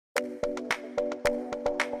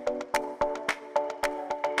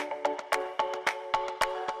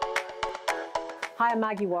Hi, I'm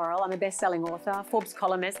Margie Warrell. I'm a best-selling author, Forbes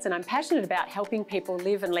columnist, and I'm passionate about helping people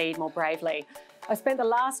live and lead more bravely. I've spent the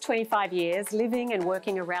last 25 years living and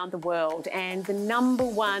working around the world, and the number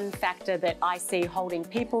one factor that I see holding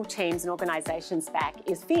people, teams, and organisations back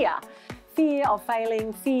is fear. Fear of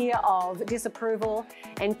failing, fear of disapproval,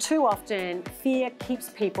 and too often fear keeps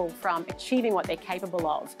people from achieving what they're capable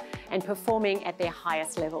of and performing at their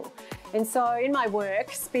highest level. And so in my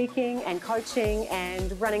work, speaking and coaching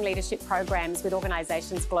and running leadership programs with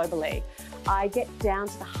organisations globally, I get down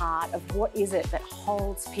to the heart of what is it that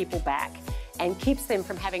holds people back and keeps them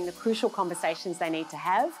from having the crucial conversations they need to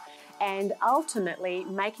have and ultimately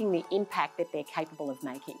making the impact that they're capable of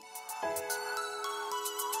making.